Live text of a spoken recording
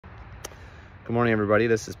Good morning, everybody.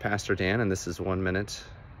 This is Pastor Dan, and this is 1 Minute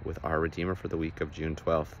with our Redeemer for the week of June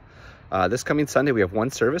 12th. This coming Sunday, we have one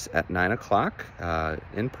service at 9 o'clock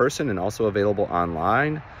in person and also available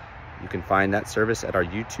online. You can find that service at our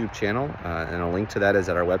YouTube channel, and a link to that is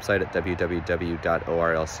at our website at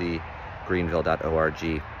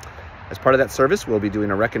www.orlcgreenville.org. As part of that service, we'll be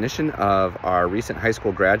doing a recognition of our recent high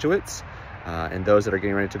school graduates and those that are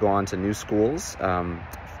getting ready to go on to new schools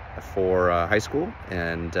for high school.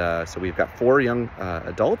 And so we've got 4 young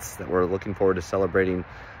adults that we're looking forward to celebrating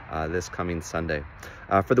this coming Sunday.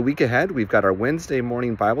 For the week ahead, we've got our Wednesday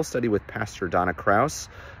morning Bible study with Pastor Donna.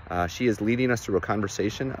 She is leading us through a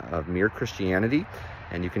conversation of mere Christianity,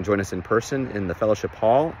 and you can join us in person in the fellowship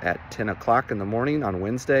hall at 10 o'clock in the morning on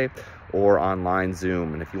Wednesday or online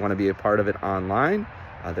Zoom. And if you want to be a part of it online,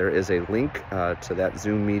 there is a link to that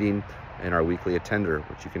Zoom meeting in our weekly attender,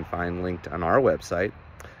 which you can find linked on our website.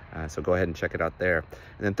 So go ahead and check it out there.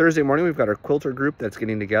 And then Thursday morning, we've got our quilter group that's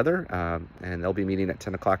getting together, and they'll be meeting at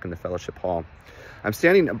 10 o'clock in the fellowship hall. I'm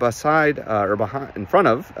standing beside in front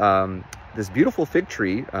of this beautiful fig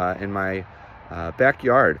tree in my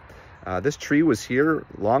backyard. This tree was here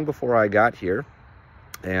long before I got here,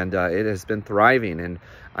 and it has been thriving. And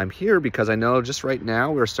I'm here because I know just right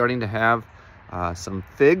now we're starting to have some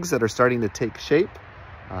figs that are starting to take shape.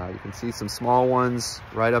 You can see some small ones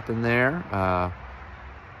right up in there.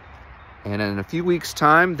 And in a few weeks'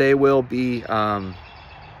 time, they will be primed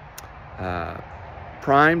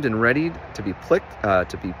and ready to be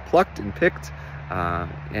plucked and picked.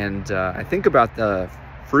 I think about the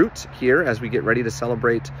fruit here as we get ready to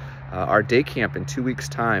celebrate our day camp in 2 weeks'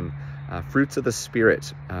 time, Fruits of the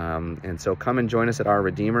Spirit. And so come and join us at our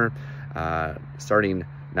Redeemer, starting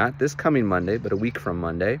not this coming Monday, but a week from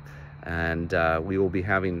Monday. And we will be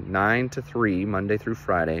having 9 to 3, Monday through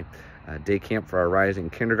Friday, day camp for our rising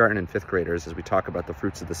kindergarten and 5th graders as we talk about the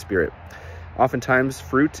fruits of the Spirit. Oftentimes,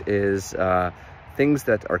 fruit is things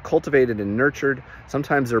that are cultivated and nurtured.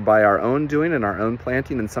 Sometimes they're by our own doing and our own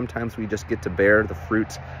planting, and sometimes we just get to bear the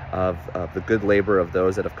fruit of the good labor of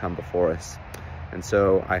those that have come before us. And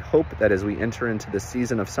so I hope that as we enter into this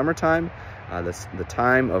season of summertime, the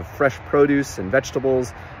time of fresh produce and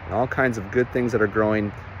vegetables and all kinds of good things that are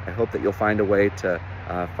growing, I hope that you'll find a way to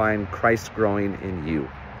find Christ growing in you.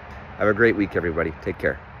 Have a great week, everybody. Take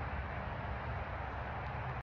care.